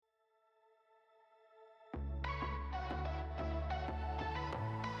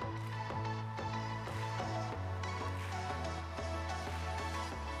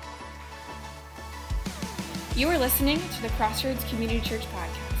You are listening to the Crossroads Community Church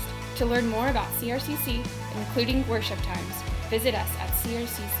podcast. To learn more about CRCC, including worship times, visit us at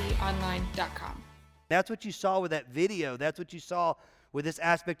crcconline.com. That's what you saw with that video. That's what you saw with this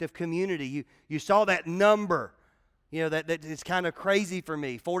aspect of community. You saw that number, that is kind of crazy for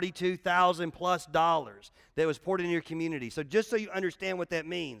me, $42,000 plus that was poured into your community. So just so you understand what that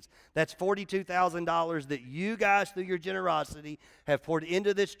means, that's $42,000 that you guys, through your generosity, have poured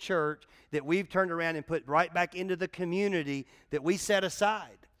into this church that we've turned around and put right back into the community that we set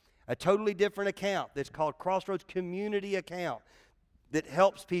aside. A totally different account that's called Crossroads Community Account that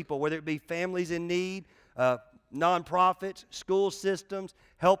helps people, whether it be families in need, nonprofits, school systems,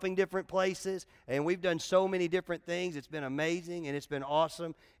 helping different places. And we've done so many different things. It's been amazing and it's been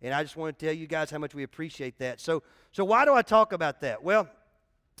awesome. And I just want to tell you guys how much we appreciate that. So why do I talk about that? Well,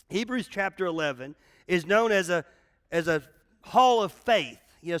 Hebrews chapter 11 is known as a hall of faith.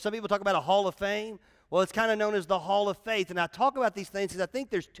 Some people talk about a hall of fame. Well, it's kind of known as the hall of faith. And I talk about these things because I think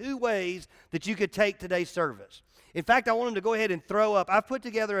there's two ways that you could take today's service. In fact, I want them to go ahead and throw up. I've put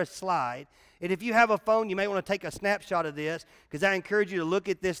together a slide. And if you have a phone, you may want to take a snapshot of this because I encourage you to look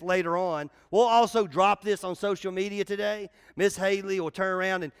at this later on. We'll also drop this on social media today. Miss Haley will turn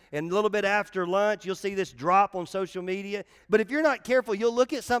around and a little bit after lunch, you'll see this drop on social media. But if you're not careful, you'll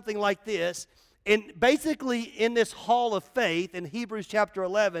look at something like this. And basically in this hall of faith in Hebrews chapter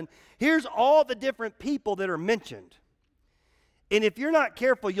 11, here's all the different people that are mentioned. And if you're not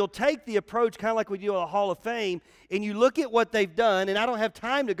careful, you'll take the approach kind of like we do at the Hall of Fame, and you look at what they've done, and I don't have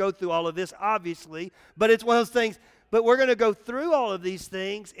time to go through all of this, obviously, but it's one of those things, but we're going to go through all of these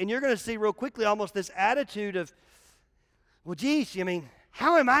things, and you're going to see real quickly almost this attitude of, well, geez,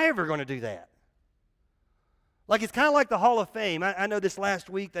 how am I ever going to do that? Like, it's kind of like the Hall of Fame. I know this last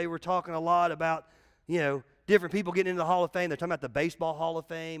week they were talking a lot about, different people getting into the Hall of Fame. They're talking about the Baseball Hall of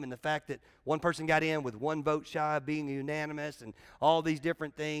Fame and the fact that one person got in with one vote shy of being unanimous and all these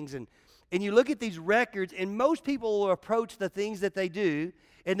different things. And you look at these records, and most people will approach the things that they do,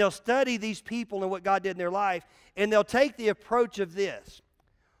 and they'll study these people and what God did in their life, and they'll take the approach of this.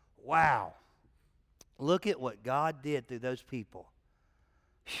 Wow, look at what God did through those people.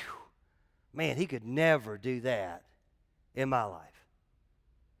 Whew. Man, he could never do that in my life.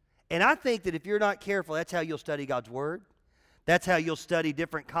 And I think that if you're not careful, that's how you'll study God's Word. That's how you'll study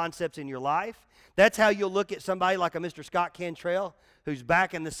different concepts in your life. That's how you'll look at somebody like a Mr. Scott Cantrell who's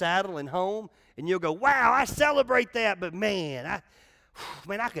back in the saddle and home, and you'll go, wow, I celebrate that, but man,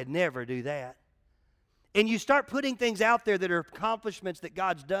 I could never do that. And you start putting things out there that are accomplishments that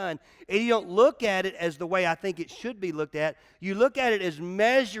God's done, and you don't look at it as the way I think it should be looked at. You look at it as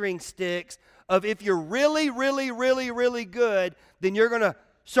measuring sticks of if you're really, really, really, really good, then you're going to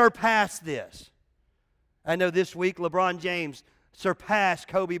surpass this. I know this week LeBron James surpassed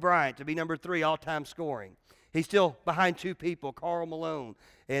Kobe Bryant to be number 3 all-time scoring. He's still behind 2 people, Karl Malone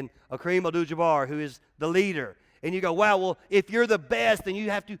and Kareem Abdul-Jabbar, who is the leader. And you go, wow, well, if you're the best, then you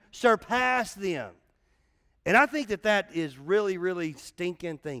have to surpass them. And I think that is really, really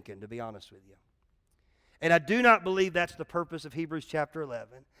stinking thinking, to be honest with you. And I do not believe that's the purpose of Hebrews chapter 11.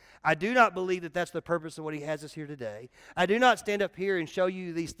 I do not believe that that's the purpose of what he has us here today. I do not stand up here and show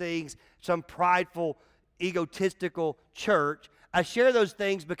you these things, some prideful, egotistical church. I share those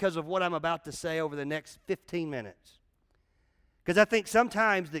things because of what I'm about to say over the next 15 minutes. Because I think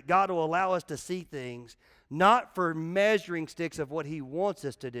sometimes that God will allow us to see things not for measuring sticks of what he wants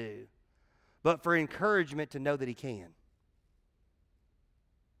us to do, but for encouragement to know that he can.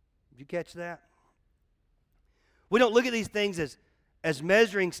 Did you catch that? We don't look at these things as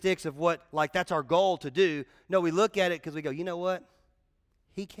measuring sticks of what, like that's our goal to do. No, we look at it because we go, you know what?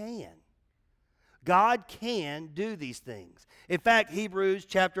 He can. God can do these things. In fact, Hebrews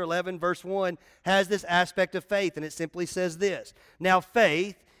chapter 11, verse 1 has this aspect of faith, and it simply says this. Now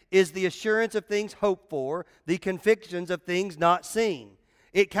faith is the assurance of things hoped for, the convictions of things not seen.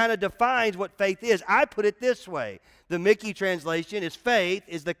 It kind of defines what faith is. I put it this way. The Mickey translation is faith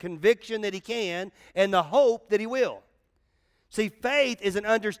is the conviction that he can and the hope that he will. See, faith is an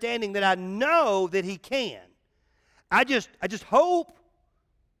understanding that I know that he can. I just hope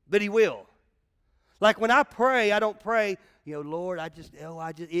that he will. Like when I pray, I don't pray, Lord,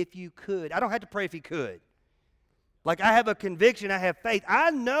 if you could. I don't have to pray if he could. Like I have a conviction, I have faith.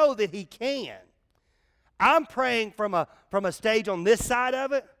 I know that he can. I'm praying from a stage on this side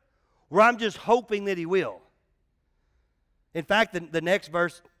of it where I'm just hoping that he will. In fact, the next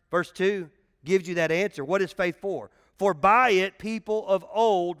verse 2, gives you that answer. What is faith for? For by it people of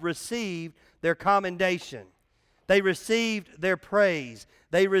old received their commendation. They received their praise.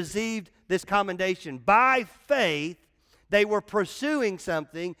 They received this commendation. By faith, they were pursuing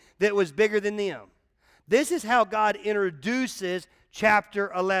something that was bigger than them. This is how God introduces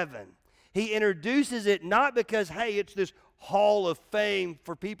chapter 11. He introduces it not because, hey, it's this hall of fame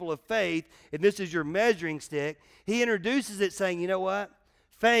for people of faith, and this is your measuring stick. He introduces it saying, you know what?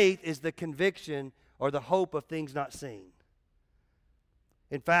 Faith is the conviction or the hope of things not seen.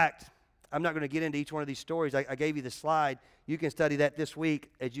 In fact, I'm not going to get into each one of these stories. I gave you the slide. You can study that this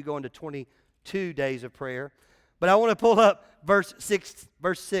week as you go into 22 days of prayer. But I want to pull up verse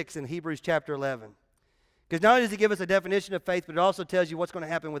 6 in Hebrews chapter 11. Because not only does it give us a definition of faith, but it also tells you what's going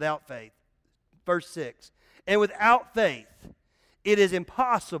to happen without faith. Verse 6. And without faith, it is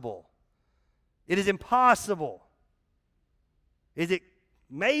impossible. It is impossible. Is it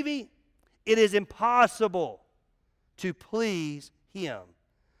maybe? It is impossible to please Him.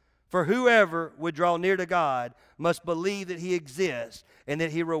 For whoever would draw near to God must believe that He exists and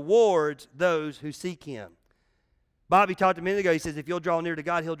that He rewards those who seek Him. Bobby talked a minute ago. He says, if you'll draw near to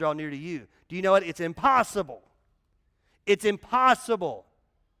God, He'll draw near to you. Do you know what? It's impossible. It's impossible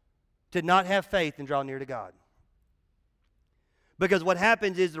to not have faith and draw near to God. Because what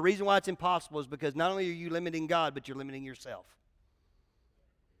happens is, the reason why it's impossible is because not only are you limiting God, but you're limiting yourself.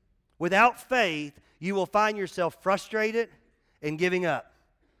 Without faith, you will find yourself frustrated and giving up.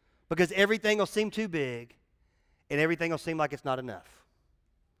 Because everything will seem too big, and everything will seem like it's not enough.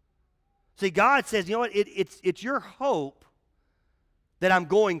 See, God says, you know what, it's your hope that I'm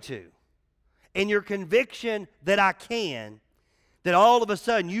going to, and your conviction that I can, that all of a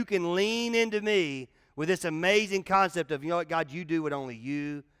sudden you can lean into me with this amazing concept of, you know what, God, you do what only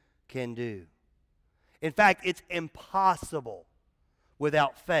you can do. In fact, it's impossible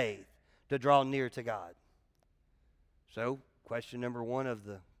without faith to draw near to God. So, question number 1 of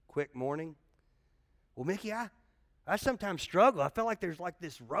the quick morning. Well, Mickey, I sometimes struggle. I feel like there's like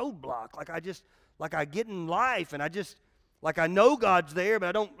this roadblock. Like I get in life and I know God's there, but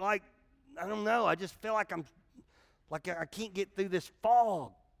I don't know. I just feel like I can't get through this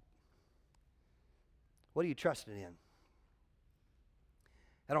fog. What are you trusting in?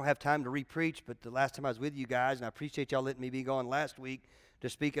 I don't have time to re-preach, but the last time I was with you guys, and I appreciate y'all letting me be gone last week to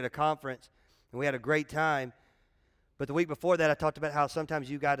speak at a conference, and we had a great time. But the week before that, I talked about how sometimes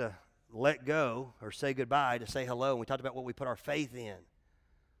you got to let go or say goodbye to say hello, and we talked about what we put our faith in.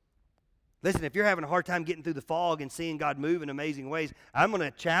 Listen, if you're having a hard time getting through the fog and seeing God move in amazing ways, I'm going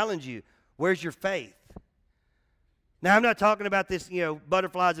to challenge you. Where's your faith? Now, I'm not talking about this,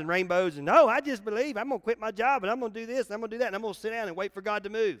 butterflies and rainbows, and no, I just believe I'm going to quit my job, and I'm going to do this, and I'm going to do that, and I'm going to sit down and wait for God to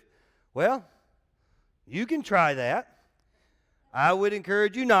move. Well, you can try that. I would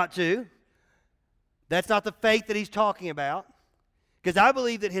encourage you not to. That's not the faith that he's talking about. Because I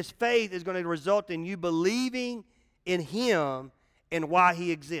believe that his faith is going to result in you believing in him and why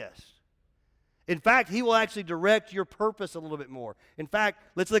he exists. In fact, he will actually direct your purpose a little bit more. In fact,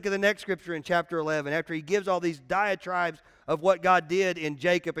 let's look at the next scripture in chapter 11. After he gives all these diatribes of what God did in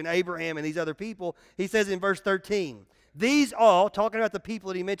Jacob and Abraham and these other people, he says in verse 13, these all, talking about the people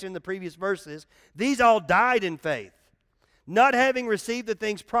that he mentioned in the previous verses, these all died in faith, not having received the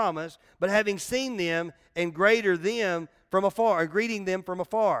things promised, but having seen them and greeting them from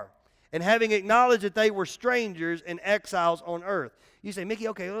afar, and having acknowledged that they were strangers and exiles on earth. You say, Mickey,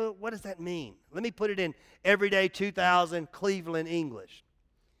 okay, well, what does that mean? Let me put it in everyday 2000 Cleveland English.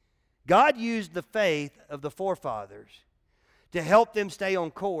 God used the faith of the forefathers to help them stay on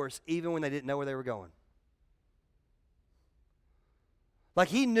course even when they didn't know where they were going. Like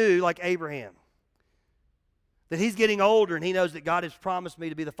he knew, like Abraham, that he's getting older and he knows that God has promised me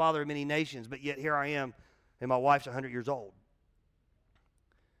to be the father of many nations, but yet here I am and my wife's 100 years old.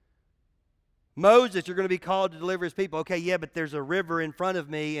 Moses, you're going to be called to deliver his people. Okay, yeah, but there's a river in front of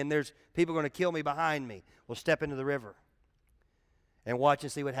me and there's people going to kill me behind me. Well, step into the river and watch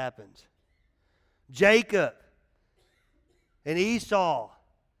and see what happens. Jacob and Esau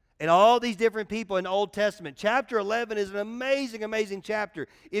and all these different people in the Old Testament. Chapter 11 is an amazing, amazing chapter.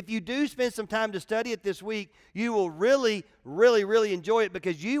 If you do spend some time to study it this week, you will really, really, really enjoy it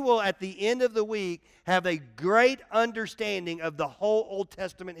because you will, at the end of the week, have a great understanding of the whole Old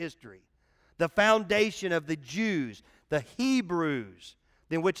Testament history. The foundation of the Jews, the Hebrews,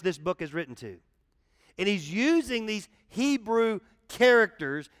 in which this book is written to. And he's using these Hebrew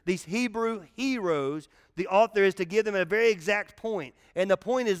characters, these Hebrew heroes, the author is to give them a very exact point. And the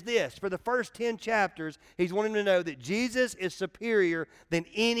point is this: for the first 10 chapters, he's wanting to know that Jesus is superior than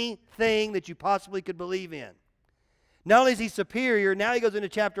anything that you possibly could believe in. Not only is he superior, now he goes into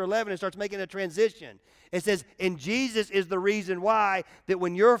chapter 11 and starts making a transition. It says, and Jesus is the reason why that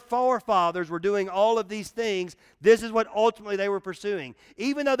when your forefathers were doing all of these things, this is what ultimately they were pursuing.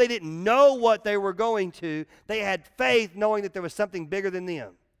 Even though they didn't know what they were going to, they had faith knowing that there was something bigger than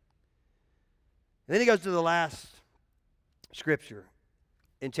them. And then he goes to the last scripture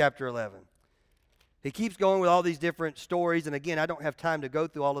in chapter 11. He keeps going with all these different stories, and again, I don't have time to go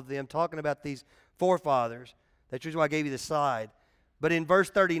through all of them, talking about these forefathers. That's the reason why I gave you the slide. But in verse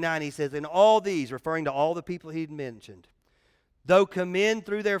 39, he says, in all these, referring to all the people he'd mentioned, though commend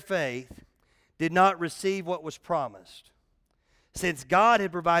through their faith, did not receive what was promised, since God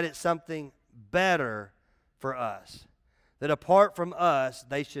had provided something better for us, that apart from us,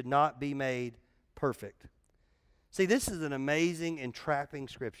 they should not be made perfect. See, this is an amazing, entrapping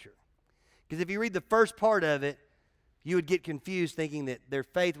scripture. Because if you read the first part of it, you would get confused thinking that their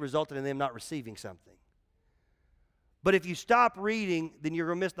faith resulted in them not receiving something. But if you stop reading, then you're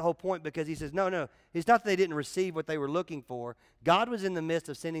going to miss the whole point, because he says, no, it's not that they didn't receive what they were looking for. God was in the midst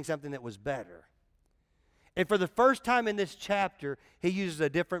of sending something that was better. And for the first time in this chapter, he uses a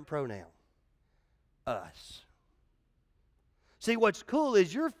different pronoun, us. See, what's cool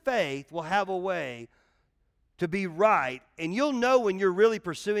is your faith will have a way to be right, and you'll know when you're really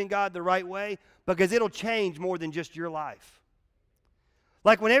pursuing God the right way, because it'll change more than just your life.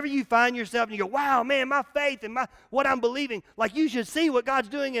 Like whenever you find yourself and you go, wow, man, my faith and what I'm believing, like you should see what God's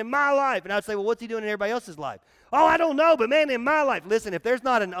doing in my life. And I'd say, well, what's he doing in everybody else's life? Oh, I don't know, but man, in my life. Listen, if there's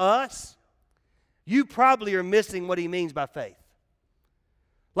not an us, you probably are missing what he means by faith.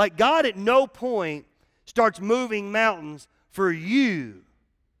 Like God at no point starts moving mountains for you,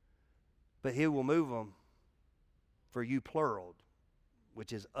 but he will move them for you, plural,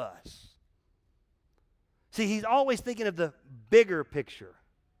 which is us. See, he's always thinking of the bigger picture.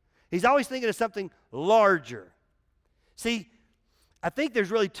 He's always thinking of something larger. See, I think there's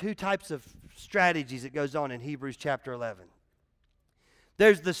really two types of strategies that goes on in Hebrews chapter 11.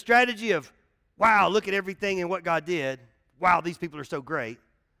 There's the strategy of, wow, look at everything and what God did. Wow, these people are so great.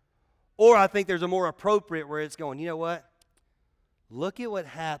 Or I think there's a more appropriate where it's going, you know what? Look at what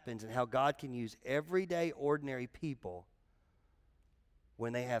happens and how God can use everyday, ordinary people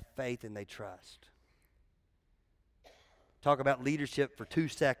when they have faith and they trust. Talk about leadership for 2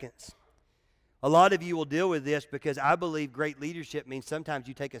 seconds. A lot of you will deal with this because I believe great leadership means sometimes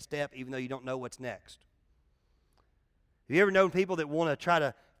you take a step even though you don't know what's next. Have you ever known people that want to try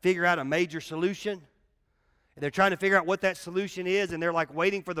to figure out a major solution? And they're trying to figure out what that solution is, and they're like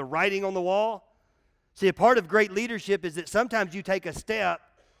waiting for the writing on the wall? See, a part of great leadership is that sometimes you take a step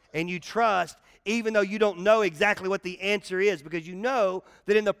and you trust even though you don't know exactly what the answer is, because you know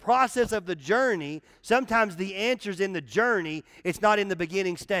that in the process of the journey, sometimes the answer's in the journey, it's not in the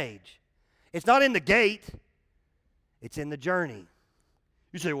beginning stage. It's not in the gate, it's in the journey.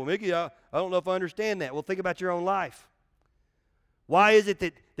 You say, well, Mickey, I don't know if I understand that. Well, think about your own life. Why is it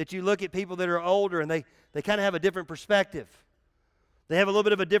that you look at people that are older and they kind of have a different perspective? They have a little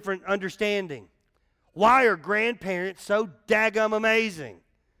bit of a different understanding. Why are grandparents so daggum amazing?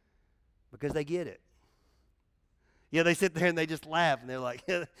 Because they get it. Yeah, they sit there and they just laugh and they're like,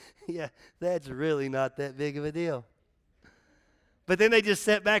 yeah, that's really not that big of a deal. But then they just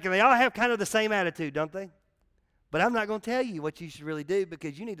sit back and they all have kind of the same attitude, don't they? But I'm not going to tell you what you should really do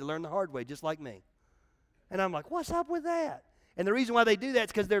because you need to learn the hard way, just like me. And I'm like, what's up with that? And the reason why they do that is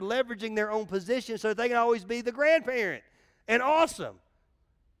because they're leveraging their own position so that they can always be the grandparent. And awesome.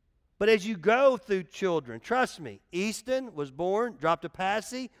 But as you go through children, trust me, Easton was born, dropped a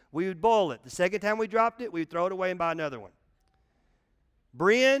passy, we would boil it. The second time we dropped it, we would throw it away and buy another one.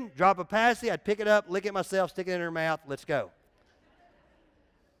 Brian, drop a passy, I'd pick it up, lick it myself, stick it in her mouth, let's go.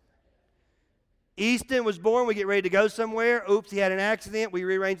 Easton was born, we get ready to go somewhere. Oops, he had an accident. We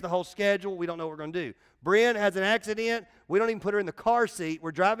rearranged the whole schedule. We don't know what we're going to do. Brian has an accident. We don't even put her in the car seat.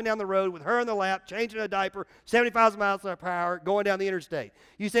 We're driving down the road with her in the lap, changing a diaper, 75 miles per hour, going down the interstate.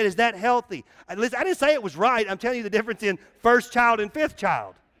 You said, is that healthy? Listen, I didn't say it was right. I'm telling you the difference in first child and fifth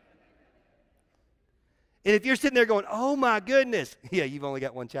child. And if you're sitting there going, oh my goodness, yeah, you've only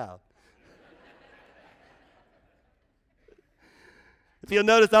got one child. If you'll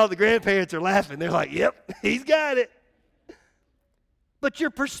notice, all the grandparents are laughing. They're like, yep, he's got it. But your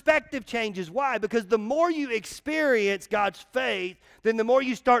perspective changes. Why? Because the more you experience God's faith, then the more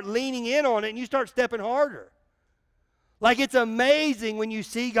you start leaning in on it and you start stepping harder. Like it's amazing when you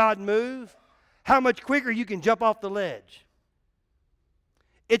see God move, how much quicker you can jump off the ledge.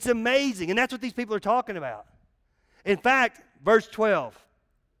 It's amazing, and that's what these people are talking about. In fact, verse 12,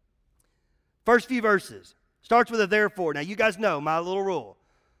 first few verses. Starts with a therefore. Now, you guys know my little rule.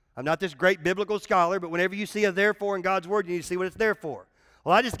 I'm not this great biblical scholar, but whenever you see a therefore in God's Word, you need to see what it's there for.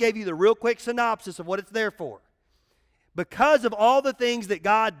 Well, I just gave you the real quick synopsis of what it's there for. Because of all the things that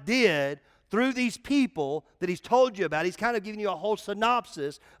God did through these people that He's told you about, He's kind of giving you a whole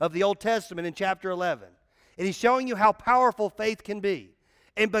synopsis of the Old Testament in chapter 11. And He's showing you how powerful faith can be.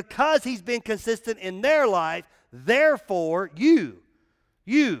 And because he's been consistent in their life, therefore you,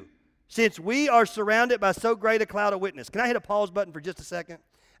 since we are surrounded by so great a cloud of witness. Can I hit a pause button for just a second?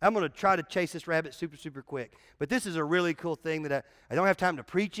 I'm going to try to chase this rabbit super quick. But this is a really cool thing that I don't have time to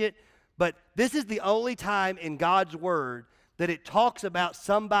preach it, but this is the only time in God's Word that it talks about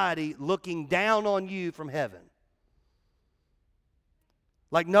somebody looking down on you from heaven.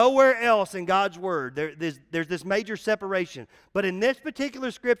 Like nowhere else in God's Word, there's this major separation. But in this particular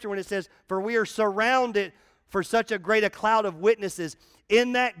scripture, when it says, for we are surrounded for such a great a cloud of witnesses,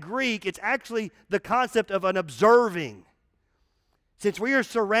 in that Greek, it's actually the concept of an observing. Since we are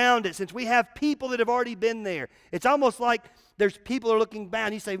surrounded, since we have people that have already been there, it's almost like there's people who are looking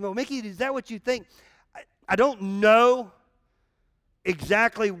back. You say, well, Mickey, is that what you think? I don't know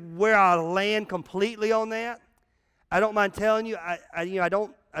exactly where I land completely on that. I don't mind telling you, I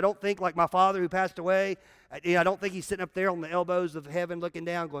don't think like my father who passed away. I don't think he's sitting up there on the elbows of heaven looking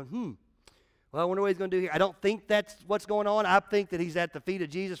down going, well, I wonder what he's going to do here. I don't think that's what's going on. I think that he's at the feet of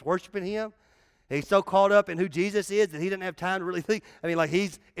Jesus worshiping him. He's so caught up in who Jesus is that he doesn't have time to really think. I mean, like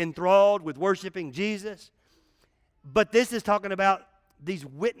he's enthralled with worshiping Jesus. But this is talking about these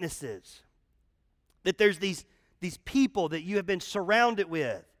witnesses, that there's these people that you have been surrounded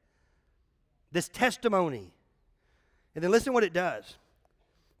with, this testimony. And then listen what it does.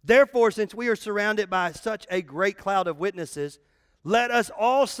 Therefore, since we are surrounded by such a great cloud of witnesses, let us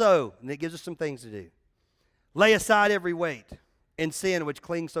also, and it gives us some things to do, lay aside every weight and sin which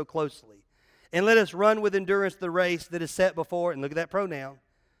clings so closely, and let us run with endurance the race that is set before, and look at that pronoun,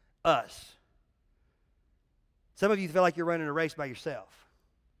 us. Some of you feel like you're running a race by yourself.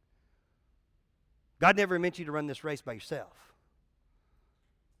 God never meant you to run this race by yourself.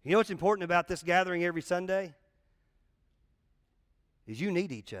 You know what's important about this gathering every Sunday? Is you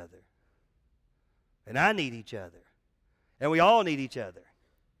need each other. And I need each other. And we all need each other.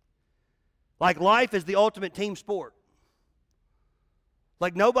 Like life is the ultimate team sport.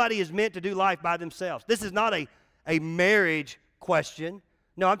 Like nobody is meant to do life by themselves. This is not a marriage question.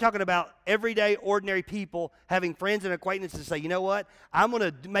 No, I'm talking about everyday, ordinary people having friends and acquaintances to say, you know what? I'm going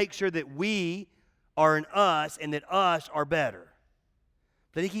to make sure that we are an us and that us are better.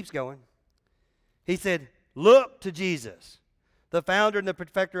 Then he keeps going. He said, look to Jesus, the founder and the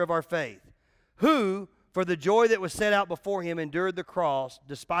perfecter of our faith, who, for the joy that was set out before him, endured the cross,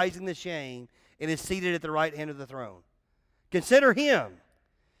 despising the shame, and is seated at the right hand of the throne. Consider him,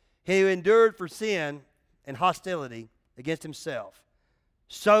 who endured for sin and hostility against himself,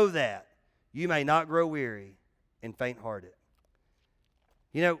 so that you may not grow weary and faint-hearted.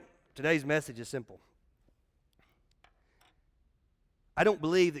 You know, today's message is simple. I don't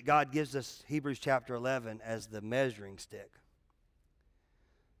believe that God gives us Hebrews chapter 11 as the measuring stick.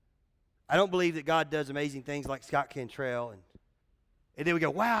 I don't believe that God does amazing things like Scott Cantrell, and then we go,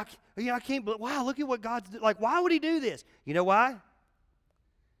 wow, I can't believe, wow, look at what God's doing. Like, why would he do this? You know why?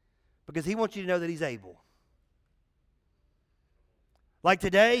 Because he wants you to know that he's able. Like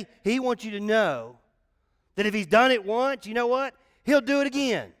today, he wants you to know that if he's done it once, you know what? He'll do it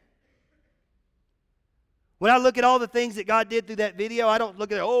again. When I look at all the things that God did through that video, I don't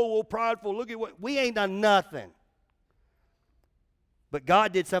look at it, oh, well, prideful, look at what, we ain't done nothing. But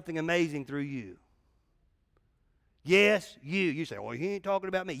God did something amazing through you. Yes, you. You say, well, he ain't talking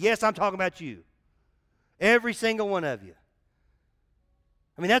about me. Yes, I'm talking about you. Every single one of you.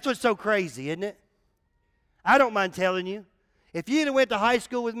 I mean, that's what's so crazy, isn't it? I don't mind telling you. If you'd have went to high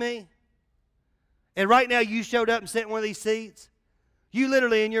school with me, and right now you showed up and sat in one of these seats, you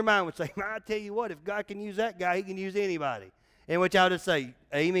literally in your mind would say, I tell you what, if God can use that guy, he can use anybody. In which I would just say,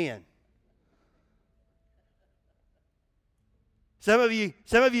 amen. Some of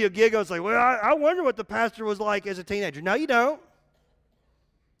you giggle and say, well, I wonder what the pastor was like as a teenager. No, you don't.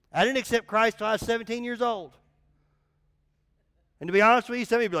 I didn't accept Christ till I was 17 years old. And to be honest with you,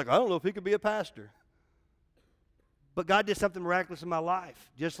 some of you be like, I don't know if he could be a pastor. But God did something miraculous in my life,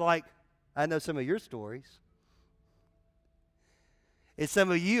 just like I know some of your stories. And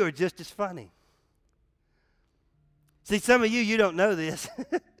some of you are just as funny. See, some of you don't know this.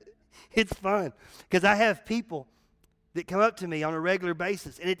 It's fun. Because I have people that come up to me on a regular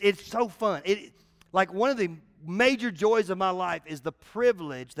basis, and it's so fun. Like one of the major joys of my life is the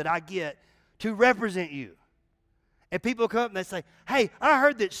privilege that I get to represent you. And people come up and they say, hey, I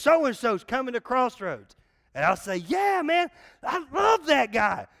heard that so-and-so's coming to Crossroads. And I'll say, yeah, man, I love that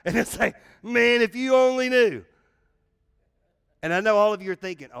guy. And they'll say, man, if you only knew. And I know all of you are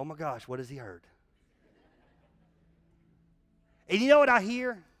thinking, oh my gosh, what has he heard? And you know what I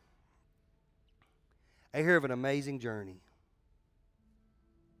hear? I hear of an amazing journey.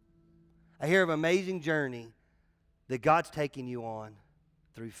 I hear of an amazing journey that God's taking you on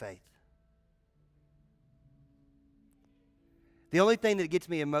through faith. The only thing that gets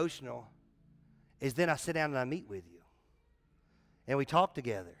me emotional is then I sit down and I meet with you. And we talk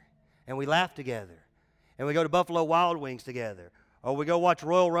together. And we laugh together. And we go to Buffalo Wild Wings together. Or we go watch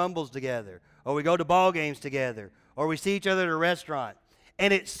Royal Rumbles together. Or we go to ball games together. Or we see each other at a restaurant.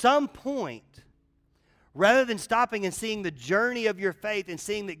 And at some point, rather than stopping and seeing the journey of your faith and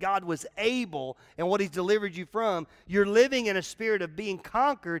seeing that God was able and what He's delivered you from, you're living in a spirit of being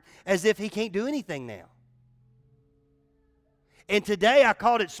conquered as if He can't do anything now. And today I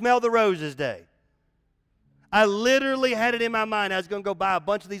called it Smell the Roses Day. I literally had it in my mind I was going to go buy a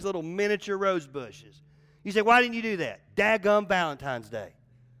bunch of these little miniature rose bushes. You say, why didn't you do that? Daggum Valentine's Day.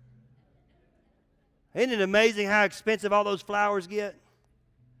 Isn't it amazing how expensive all those flowers get?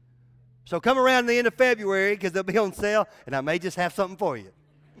 So come around the end of February because they'll be on sale, and I may just have something for you.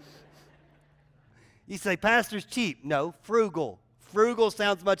 You say, Pastor's cheap. No, frugal. Frugal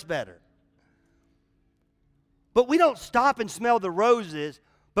sounds much better. But we don't stop and smell the roses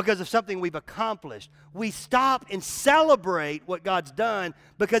because of something we've accomplished. We stop and celebrate what God's done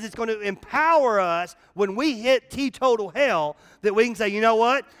because it's going to empower us when we hit teetotal hell that we can say, you know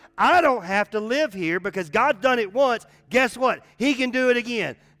what? I don't have to live here because God's done it once. Guess what? He can do it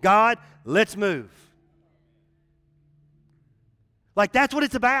again. God, let's move. Like that's what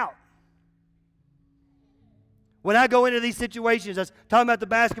it's about. When I go into these situations, I was talking about the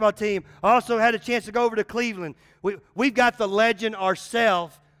basketball team. I also had a chance to go over to Cleveland. We've got the legend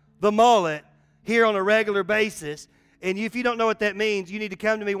ourselves, the mullet, here on a regular basis. And if you don't know what that means, you need to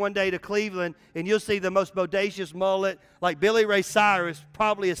come to me one day to Cleveland, and you'll see the most bodacious mullet. Like Billy Ray Cyrus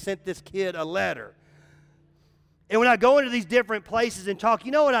probably has sent this kid a letter. And when I go into these different places and talk,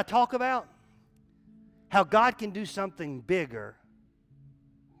 you know what I talk about? How God can do something bigger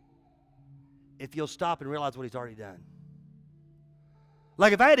if you'll stop and realize what He's already done.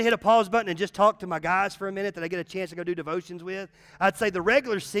 Like if I had to hit a pause button and just talk to my guys for a minute that I get a chance to go do devotions with, I'd say the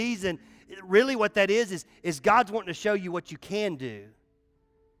regular season, really what that is God's wanting to show you what you can do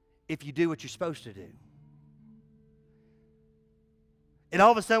if you do what you're supposed to do. And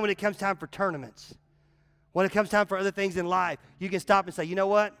all of a sudden when it comes time for tournaments, when it comes time for other things in life, you can stop and say, you know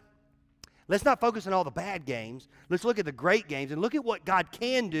what? Let's not focus on all the bad games. Let's look at the great games and look at what God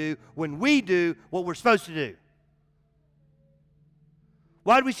can do when we do what we're supposed to do.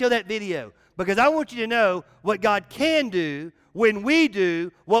 Why did we show that video? Because I want you to know what God can do when we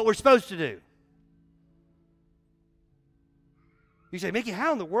do what we're supposed to do. You say, Mickey,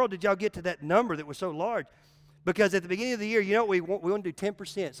 how in the world did y'all get to that number that was so large? Because at the beginning of the year, you know, we want to do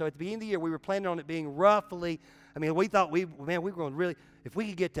 10%. So at the beginning of the year, we were planning on it being roughly, we thought we were going to really, if we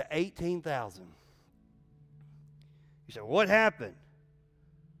could get to 18,000. You say, what happened?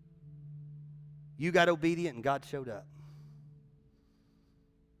 You got obedient and God showed up.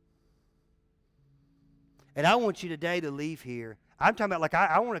 And I want you today to leave here. I'm talking about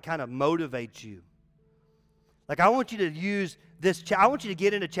I want to kind of motivate you. Like I want you to use this, I want you to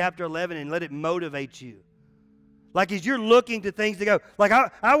get into chapter 11 and let it motivate you. Like as you're looking to things to go, like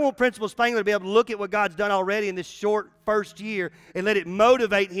I want Principal Spangler to be able to look at what God's done already in this short first year and let it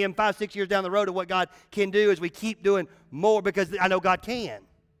motivate him 5-6 years down the road of what God can do as we keep doing more because I know God can.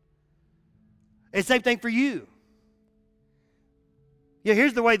 And same thing for you. Yeah,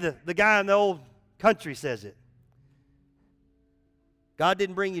 here's the way the guy in the old country says it. God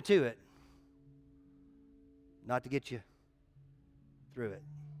didn't bring you to it, not to get you through it.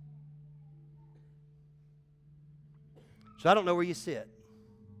 So I don't know where you sit.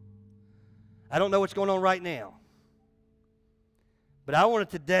 I don't know what's going on right now. But I want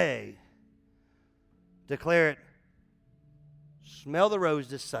to today declare it, smell the rose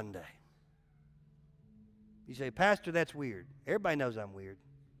this Sunday. You say, Pastor, that's weird. Everybody knows I'm weird.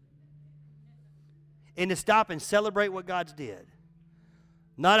 And to stop and celebrate what God's did.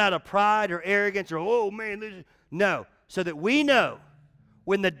 Not out of pride or arrogance or, oh man, no. So that we know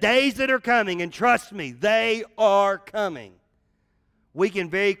when the days that are coming, and trust me, they are coming, we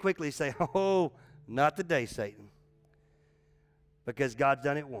can very quickly say, oh, not today, Satan. Because God's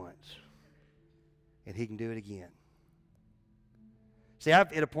done it once. And He can do it again. See,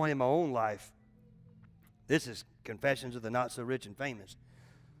 I've hit a point in my own life, this is Confessions of the Not So Rich and Famous,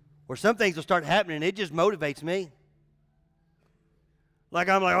 where some things will start happening and it just motivates me. Like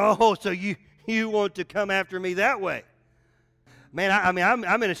I'm like, oh, so you want to come after me that way. Man,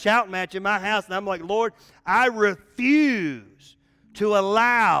 I'm in a shouting match in my house, and I'm like, Lord, I refuse to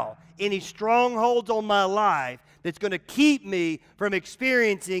allow any strongholds on my life that's going to keep me from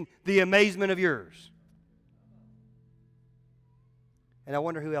experiencing the amazement of yours. And I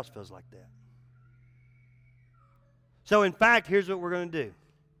wonder who else feels like that. So, in fact, here's what we're going to do.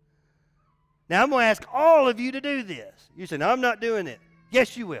 Now, I'm going to ask all of you to do this. You say, no, I'm not doing it.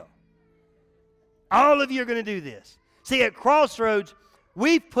 Yes, you will. All of you are going to do this. See, at Crossroads,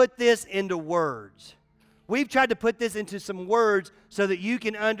 we've put this into words. We've tried to put this into some words so that you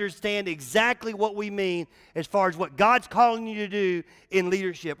can understand exactly what we mean as far as what God's calling you to do in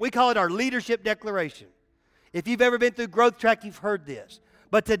leadership. We call it our leadership declaration. If you've ever been through Growth Track, you've heard this.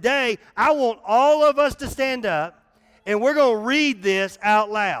 But today, I want all of us to stand up, and we're going to read this out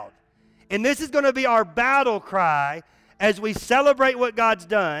loud. And this is going to be our battle cry as we celebrate what God's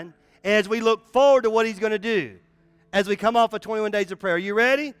done, and as we look forward to what He's going to do as we come off of 21 days of prayer. Are you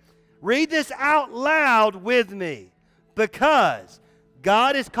ready? Read this out loud with me. Because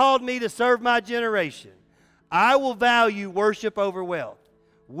God has called me to serve my generation, I will value worship over wealth,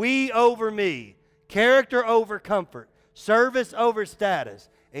 we over me, character over comfort, service over status,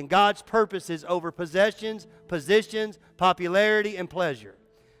 and God's purposes over possessions, positions, popularity, and pleasure.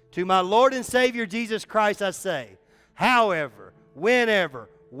 To my Lord and Savior Jesus Christ I say, however, whenever,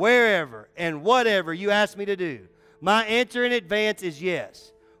 wherever, and whatever you ask me to do, my answer in advance is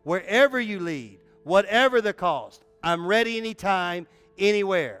yes. Wherever you lead, whatever the cost, I'm ready anytime,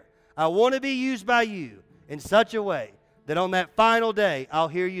 anywhere. I want to be used by you in such a way that on that final day, I'll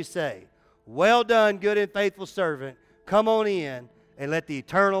hear you say, well done, good and faithful servant. Come on in and let the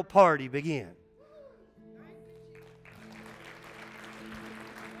eternal party begin.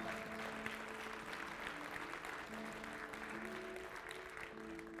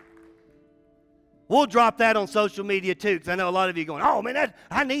 We'll drop that on social media too, because I know a lot of you are going, oh man,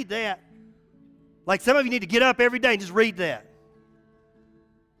 I need that. Like some of you need to get up every day and just read that.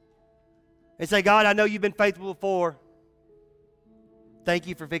 And say, God, I know you've been faithful before. Thank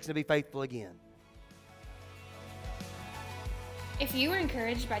you for fixing to be faithful again. If you were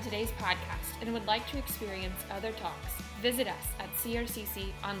encouraged by today's podcast and would like to experience other talks, visit us at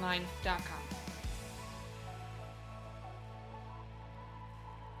crcconline.com.